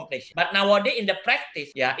of completion. But nowadays in the practice,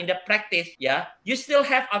 you still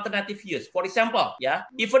have alternative use. For example,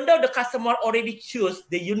 even though the customer already choose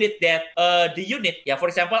the unit that for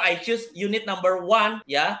example, I choose unit number 1,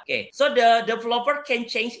 so the developer can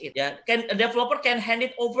change it, a developer can hand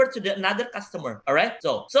it over to the another customer. All right,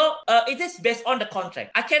 so it is based on the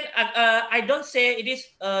contract. I don't say it is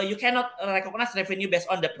you cannot recognize revenue based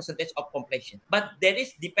on the percentage of completion, but that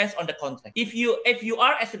is depends on the contract. If you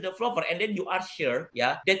are as a developer and then you are sure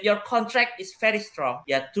that your contract is very strong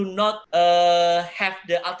to not have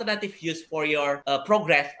the alternative use for your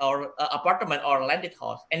progress or apartment or landed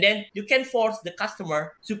house, and then you can force the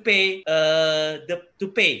customer to pay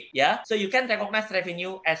so you can recognize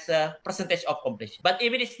revenue as a percentage of completion. But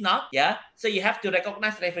if it is not, so you have to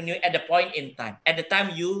recognize revenue at the point in time, at the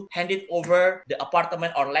time you hand it over the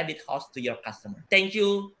apartment or landed house to your customer. Thank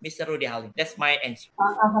you, Mr. Rudy Halim. That's my answer.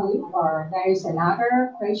 Halim, there is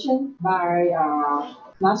another question by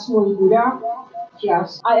Nasmul Buddha.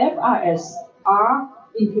 Yes, IFRS are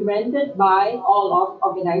implemented by all of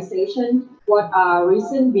organizations. What are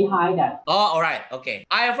reasons behind that? Oh, all right. Okay.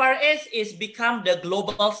 IFRS is become the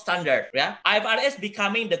global standard. IFRS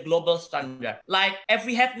becoming the global standard. Like if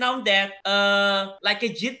we have known that like a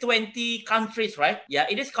G20 countries, right?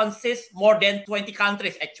 It is consists more than 20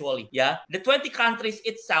 countries actually. The 20 countries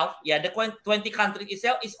itself, the 20 countries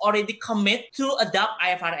itself is already committed to adopt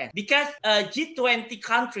IFRS because G20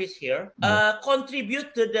 countries here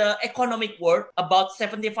contribute to the economic world about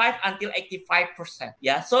 75 until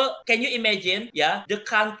 85%. So can you imagine?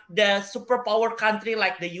 The superpower country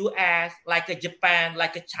like the US, like a Japan,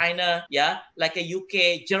 like a China, like a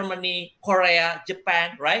UK, Germany, Korea,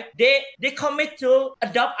 Japan, right? They commit to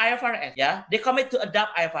adopt IFRS. They commit to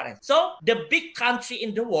adopt IFRS. So the big country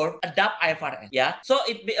in the world adopt IFRS. So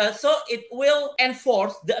it will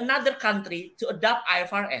enforce the another country to adopt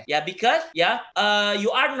IFRS. Because you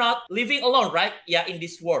are not living alone, right? In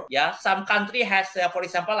this world. Some country has, for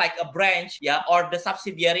example, like a branch, or the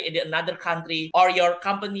subsidiary in another country, or your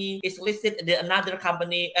company is listed in another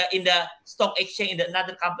company in the stock exchange in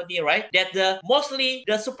another company, right? That mostly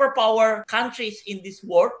the superpower countries in this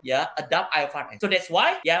world adopt IFRS. So that's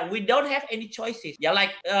why we don't have any choices.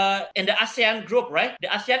 Like in the ASEAN group, right? The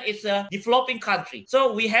ASEAN is a developing country,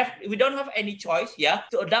 so we don't have any choice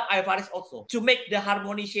to adopt IFRS also, to make the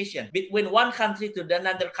harmonization between one country to the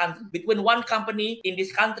another country, between one company in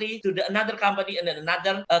this country to the another company in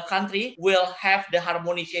another country, will have the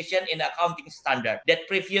harmonization in the accounting standard. That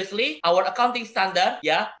previously our accounting standard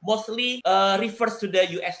mostly refers to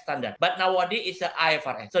the US standard, but nowadays it's a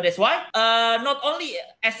IFRS. So that's why not only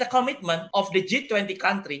as a commitment of the G20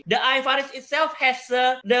 country, the IFRS itself has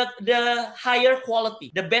the higher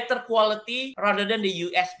quality, the better quality rather than the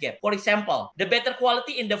US GAAP. For example, the better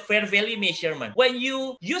quality in the fair value measurement. When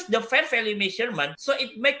you use the fair value measurement, so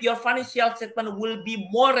it makes your financial statement will be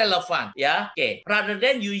more relevant, rather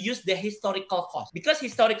than you use the historical cost, because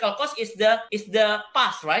historical cost is the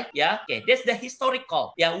past, right? That's the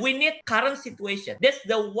historical. We need current situation. That's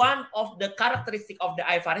the one of the characteristic of the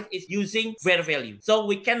IFRS is using fair value. So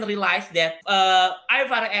we can realize that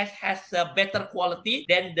IFRS has a better quality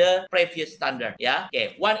than the previous standard.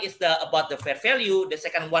 One is about the fair value. The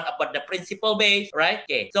second one about the principle base, right?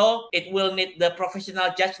 So it will need the professional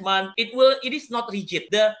judgment. It is not rigid.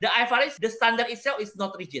 The IFRS, the standard itself is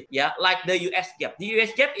not rigid. Like the US GAAP. The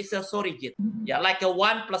US GAAP is so rigid. Like a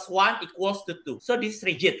 1 + 1 = 2. So this is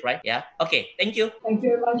rigid, right? Okay. Thank you. Thank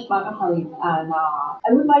you very much, Dr. Halim. And I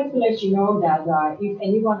would like to let you know that if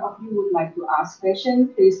any one of you would like to ask questions,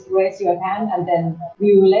 please raise your hand and then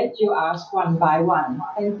we will let you ask one by one.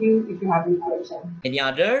 Thank you if you have any question. Any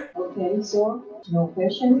other? Okay, so no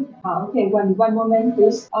question. Okay, one moment,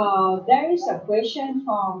 please. There is a question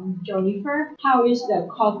from Jennifer. How is the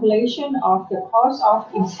calculation of the cost of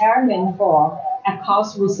impairment for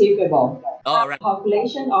accounts receivable? All right.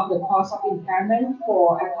 Calculation of the cost of impairment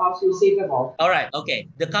for accounts receivable. All right. Okay.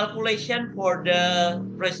 The calculation for the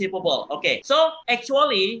receivable. Okay. So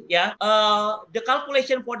actually, the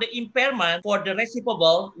calculation for the impairment for the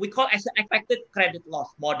receivable we call as an expected credit loss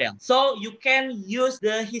model. So you can use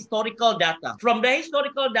the historical data. From the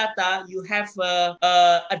historical data, you have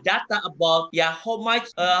a data about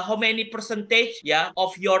how many percentage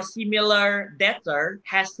of your similar debtor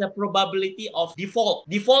has the probability of default.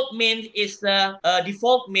 Default means is is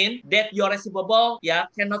default mean that your receivable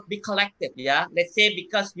cannot be collected. Let's say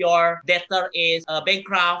because your debtor is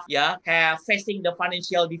bankrupt, have facing the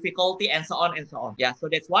financial difficulty and so on and so on. So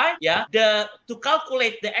that's why the to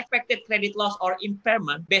calculate the expected credit loss or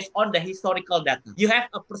impairment based on the historical data, you have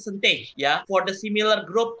a percentage. For the similar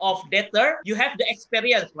group of debtor, you have the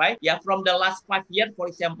experience, right? From the last 5 years, for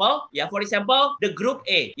example. For example, the group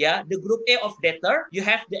A, the group A of debtor, you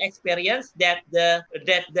have the experience that the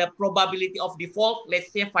probability of default,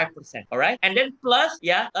 let's say 5%. All right, and then plus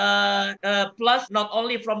plus not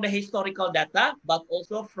only from the historical data but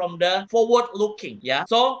also from the forward looking.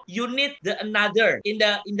 So you need the another in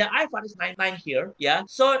the IFRS 9 here.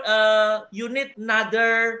 So you need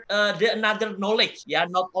another another knowledge.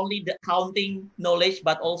 Not only the accounting knowledge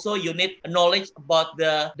but also you need knowledge about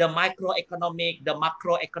the microeconomic, the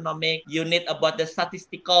macroeconomic. You need about the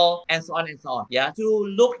statistical and so on and so on. To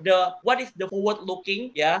look the what is the forward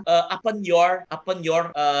looking. Upon your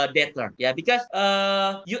debtor. Because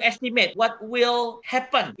you estimate what will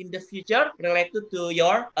happen in the future related to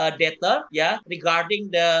your debtor. Regarding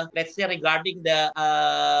the, let's say, regarding the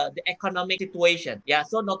economic situation.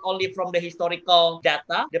 So not only from the historical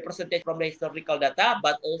data, the percentage from the historical data,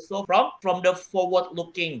 but also from the forward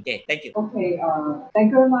looking. Okay, thank you. Okay,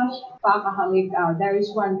 thank you very much, Pak Ahalik. There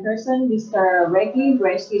is one person, Mr. Reggie,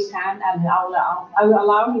 raised his hand, and I will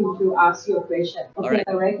allow him to ask your question. Okay,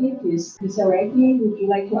 right. Reggie, please. Mr. Reggie, would you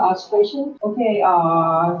like to ask question? Okay,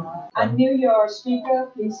 unmute your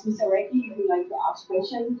speaker, please, Mr. Reggie, if you like to ask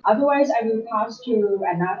question. Otherwise, I will pass to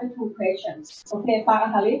another two questions. Okay,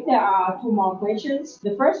 Pak Ahalik, there are two more questions.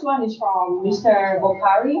 The first one is from Mr.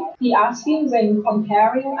 Bokhari. He asking, when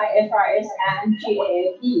comparing IFRS and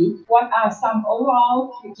GAAP, what are some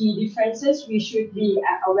overall key differences we should be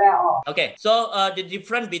aware of? Okay, so the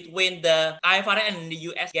difference between the IFRS and the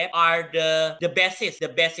US GAAP are the basis,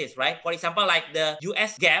 right? For example, like the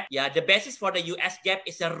US GAAP, the basis for the US GAAP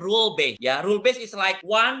is a rule base. Rule base is like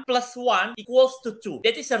 1 plus 1 equals to 2.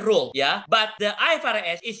 That is a rule. But the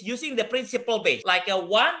IFRS is using the principle base, like a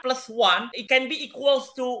 1 plus 1, it can be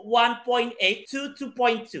equals to 1.8 to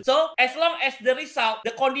 2.2. So as long as the result,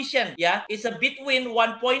 the condition, is a between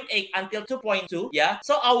 1.8 until 2.2.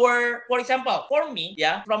 So our, for example, for me,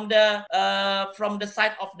 from the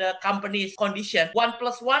side of the company's condition, 1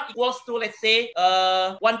 plus 1 equals to, let's say,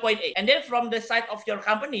 1.8. And then from the side of your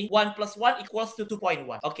company, 1 plus 1 equals to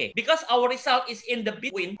 2.1. Okay, because our result is in the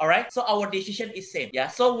between, all right, so our decision is same.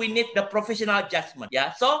 So we need the professional judgment.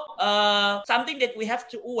 So something that we have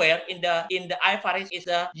to aware in the IFRS is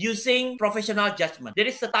using professional judgment. There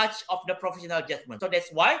is a touch of the professional judgment. So that's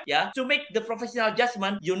why, to make the professional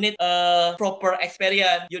judgment, you need proper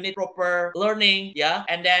experience, you need proper learning,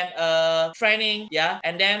 and then training,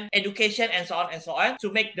 and then education, and so on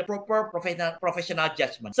to make the proper professional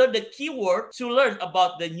judgment. So the keyword to learn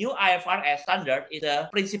about the new IFRS standard is a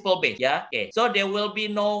principle base. Okay, so there will be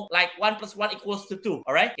no like 1 plus 1 equals to 2.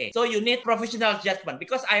 All right, okay, so you need professional judgment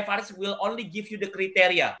because IFRS will only give you the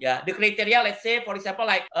criteria. The criteria, let's say, for example,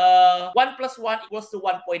 like 1 plus 1 equals to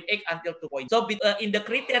 1.8 until 2. So in the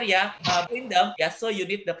criteria between them, so you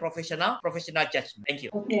need the professional judgment. Thank you.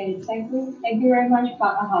 Okay, thank you very much,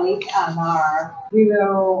 Pak Ahalik. And we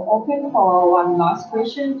will open for one last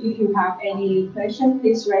question. If you have any question,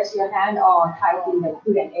 please raise your hand or type in the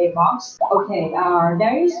Q&A box. Okay,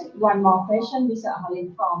 there is one more question, Mr.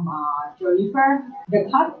 Ahalik, from Jennifer. The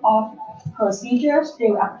cut-off procedure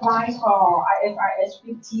still applies for IFRS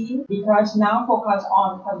 15 because now focus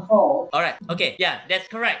on control. All right. Okay. That's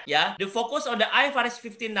correct. The focus on the IFRS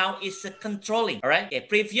 15 now is controlling. All right. Okay.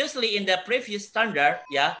 Previously, in the previous standard,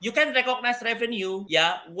 you can recognize revenue,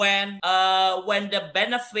 when the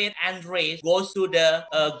benefit and raise goes to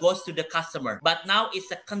the customer. But now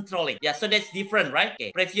it's a controlling. So that's different, right?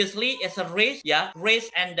 Okay. Previously, it's a raise, raise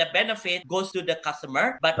and the benefit goes to the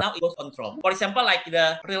customer, but now it goes control. For example, like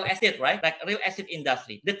the real estate, right? Like real estate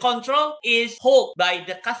industry, the control is held by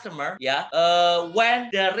the customer. When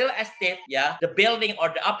the real estate, the building or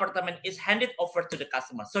the apartment is handed over to the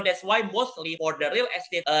customer. So that's why mostly for the real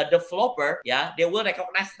estate developer, they will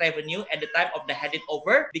recognize revenue at the time of the handed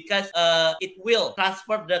over because it will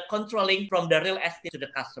transfer the controlling from the real estate to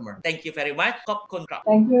the customer. Thank you very much.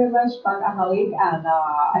 Thank you very much, Pak Ahalik, and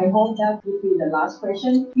I hope that will be the last question.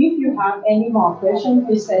 presentation. If you have any more questions,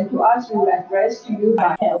 please send to us. We will address to you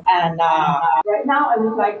by mail. And right now, I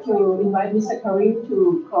would like to invite Mr. Karim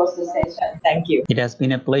to close the session. Thank you. It has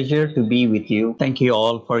been a pleasure to be with you. Thank you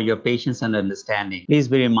all for your patience and understanding. Please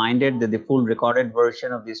be reminded that the full recorded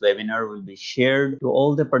version of this webinar will be shared to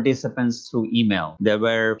all the participants through email. There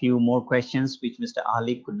were a few more questions which Mr.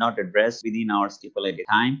 Ali could not address within our stipulated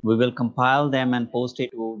time. We will compile them and post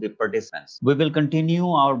it to the participants. We will continue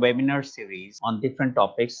our webinar series on different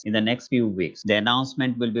topics in the next few weeks. The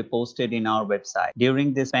announcement will be posted in our website.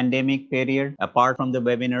 During this pandemic period, apart from the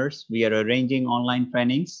webinars, we are arranging online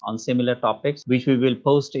trainings on similar topics, which we will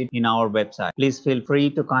post it in our website. Please feel free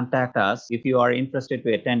to contact us if you are interested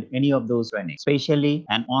to attend any of those trainings. Especially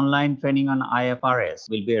an online training on IFRS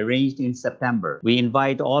will be arranged in September. We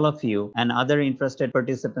invite all of you and other interested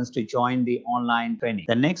participants to join the online training.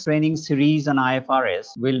 The next training series on IFRS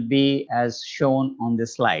will be as shown on the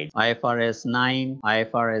slide. IFRS 9,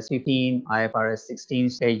 IFRS 15, IFRS 16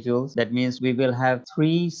 schedules. That means we will have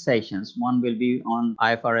 3 sessions. One will be on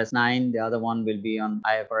IFRS 9, the other one will be on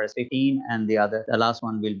IFRS 15, and the last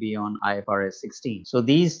one will be on IFRS 16. So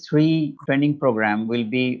these 3 training program will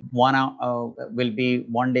be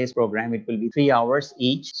 1 day's program. It will be 3 hours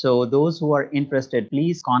each. So those who are interested,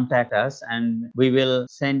 please contact us and we will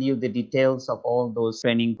send you the details of all those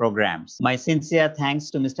training programs. My sincere thanks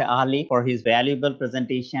to Mr. Ali for his valuable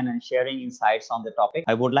presentation and sharing insights on the topic.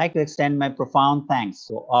 I would like to extend my profound thanks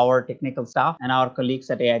to our technical staff and our colleagues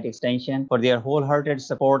at AIT Extension for their wholehearted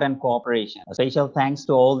support and cooperation. A special thanks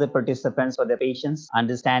to all the participants for their patience,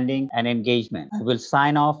 understanding, and engagement. I will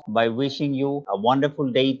sign off by wishing you a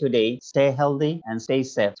wonderful day today. Stay healthy and stay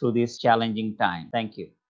safe through this challenging time. Thank you.